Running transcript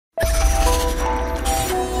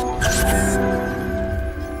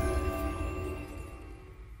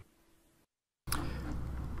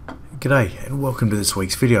G'day and welcome to this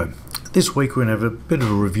week's video. This week we're going to have a bit of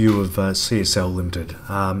a review of CSL Limited,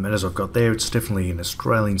 and as I've got there, it's definitely an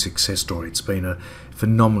Australian success story. It's been a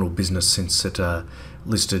phenomenal business since it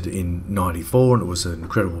listed in '94, and it was an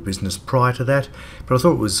incredible business prior to that, but I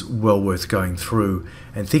thought it was well worth going through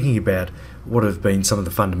and thinking about what have been some of the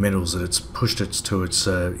fundamentals that it's pushed it to its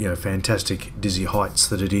fantastic dizzy heights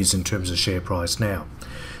that it is in terms of share price now.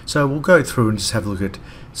 So we'll go through and just have a look at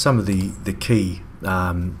some of the key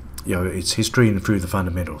its history and through the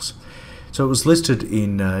fundamentals. So it was listed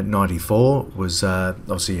in '94, was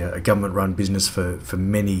obviously a government-run business for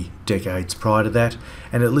many decades prior to that,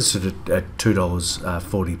 and it listed at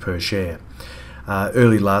 $2.40 per share.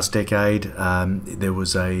 Early last decade, there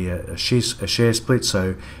was a share split,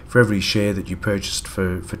 so for every share that you purchased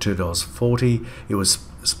for $2.40, it was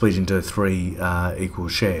split into three equal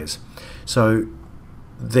shares. So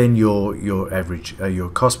then your average, your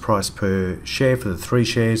cost price per share for the three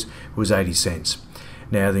shares was 80 cents.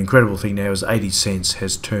 Now the incredible thing now is 80 cents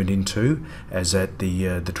has turned into, as at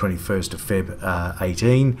the 21st of Feb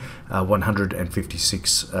 18,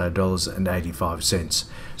 $156.85.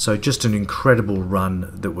 So just an incredible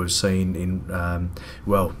run that we've seen in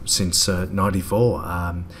since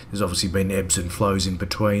 '94. There's obviously been ebbs and flows in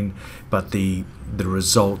between, but the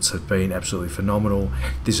results have been absolutely phenomenal.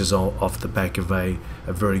 This is all off the back of a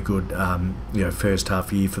very good first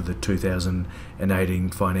half year for the 2018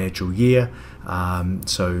 financial year.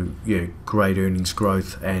 So yeah, great earnings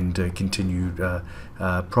growth and continued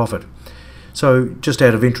profit. So just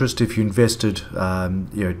out of interest, if you invested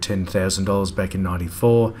 $10,000 back in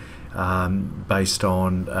 '94, based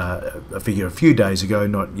on a figure a few days ago,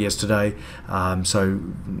 not yesterday, so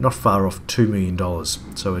not far off $2 million.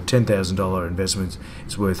 So a $10,000 investment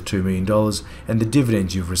is worth $2 million, and the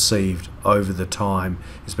dividends you've received over the time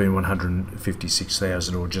has been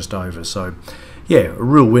 $156,000 or just over. So yeah, a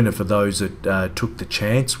real winner for those that took the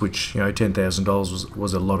chance, which $10,000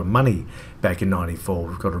 was a lot of money back in '94.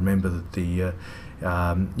 We've got to remember that the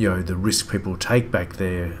risk people take back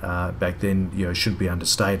then shouldn't be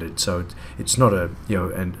understated. So it's not a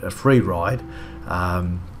free ride.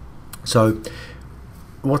 So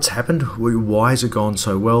what's happened? Why has it gone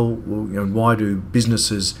so well? Why do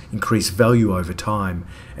businesses increase value over time?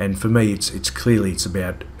 And for me, it's clearly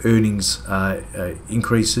about earnings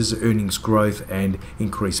increases, earnings growth, and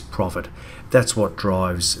increased profit. That's what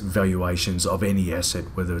drives valuations of any asset,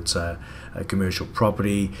 whether it's a commercial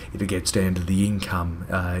property. If it gets down to the income,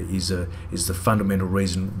 is the fundamental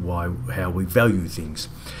reason how we value things.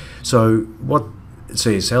 So what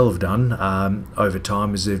CSL have done over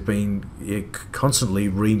time is they've been constantly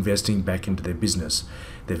reinvesting back into their business.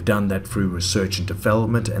 They've done that through research and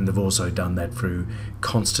development, and they've also done that through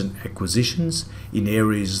constant acquisitions in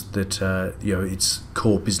areas that it's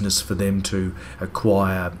core business for them to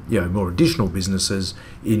acquire more additional businesses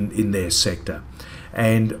in their sector.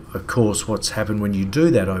 And of course, what's happened when you do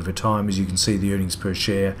that over time is you can see the earnings per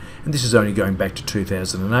share, and this is only going back to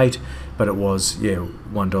 2008, but it was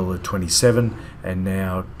 $1.27, and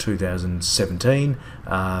now 2017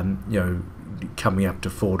 coming up to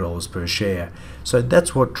 $4 per share. So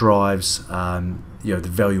that's what drives the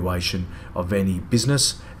valuation of any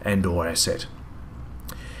business and or asset.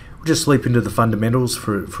 We'll just leap into the fundamentals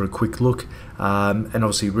for a quick look, and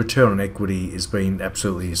obviously return on equity has been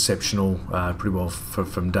absolutely exceptional, pretty well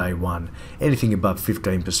from day one. Anything above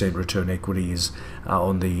 15% return on equity is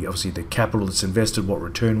on the capital that's invested, what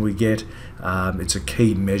return we get. It's a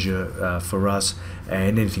key measure for us,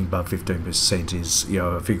 and anything above 15% is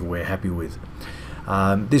a figure we're happy with.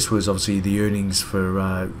 This was obviously the earnings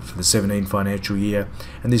for the 17 financial year,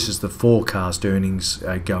 and this is the forecast earnings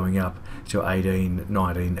going up to 18,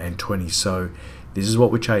 19 and 20. So this is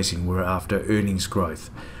what we're chasing. We're after earnings growth.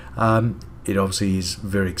 It obviously is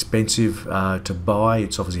very expensive to buy.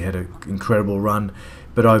 It's obviously had an incredible run,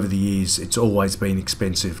 but over the years it's always been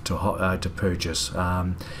expensive to purchase.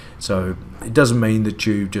 So it doesn't mean that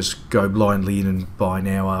you just go blindly in and buy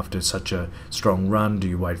now after such a strong run. Do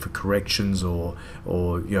you wait for corrections or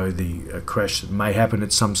the crash that may happen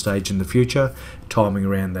at some stage in the future? Timing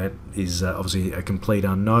around that is obviously a complete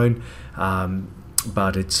unknown,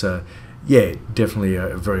 but it's definitely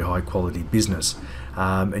a very high quality business.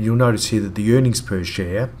 And you'll notice here that the earnings per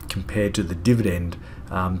share compared to the dividend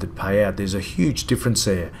that pay out, there's a huge difference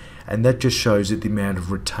there, and that just shows that the amount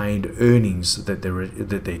of retained earnings that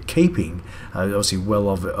they're keeping, obviously well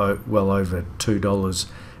over $2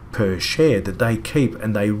 per share that they keep,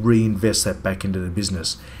 and they reinvest that back into the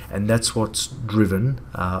business, and that's what's driven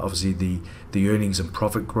obviously the earnings and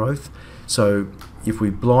profit growth. So if we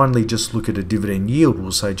blindly just look at a dividend yield,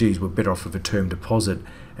 we'll say, geez, we're better off with a term deposit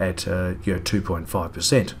at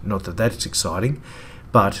 2.5%. Not that that's exciting,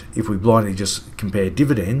 but if we blindly just compare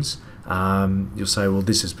dividends, you'll say, well,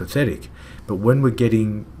 this is pathetic. But when we're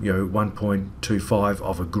getting 1.25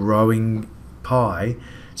 of a growing pie,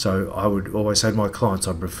 so I would always say to my clients,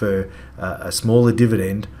 I prefer a smaller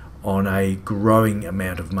dividend on a growing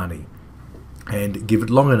amount of money, and give it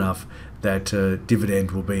long enough that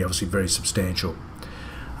dividend will be obviously very substantial.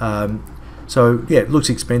 So yeah, it looks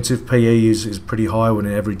expensive. PE is pretty high when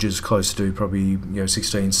it averages close to probably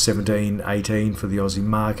 16, 17, 18 for the Aussie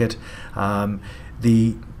market.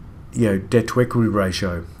 The debt to equity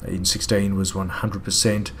ratio in 16 was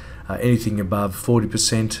 100%. Anything above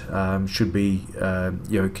 40% should be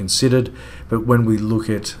considered. But when we look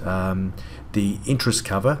at the interest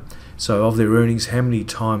cover, so of their earnings, how many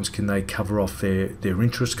times can they cover off their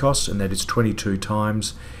interest costs? And that is 22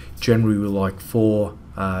 times. Generally, we like 4.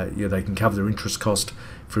 They can cover their interest cost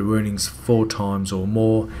through earnings 4 times or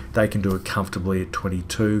more. They can do it comfortably at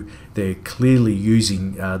 22. They're clearly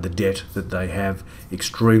using the debt that they have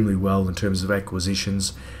extremely well in terms of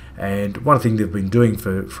acquisitions. And one thing they've been doing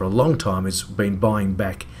for a long time is been buying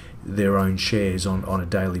back their own shares on a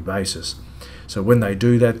daily basis. So when they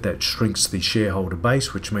do that, that shrinks the shareholder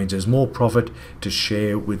base, which means there's more profit to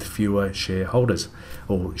share with fewer shareholders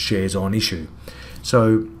or shares on issue.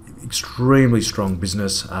 So extremely strong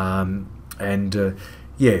business, would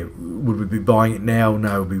we be buying it now?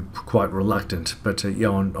 No, we'd be quite reluctant, but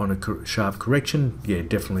on a sharp correction,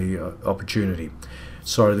 definitely opportunity.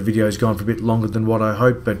 Sorry, the video's gone for a bit longer than what I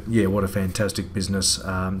hoped, but what a fantastic business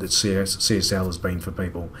that CSL has been for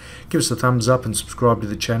people. Give us a thumbs up and subscribe to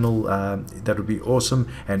the channel. That would be awesome,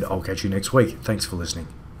 and I'll catch you next week. Thanks for listening.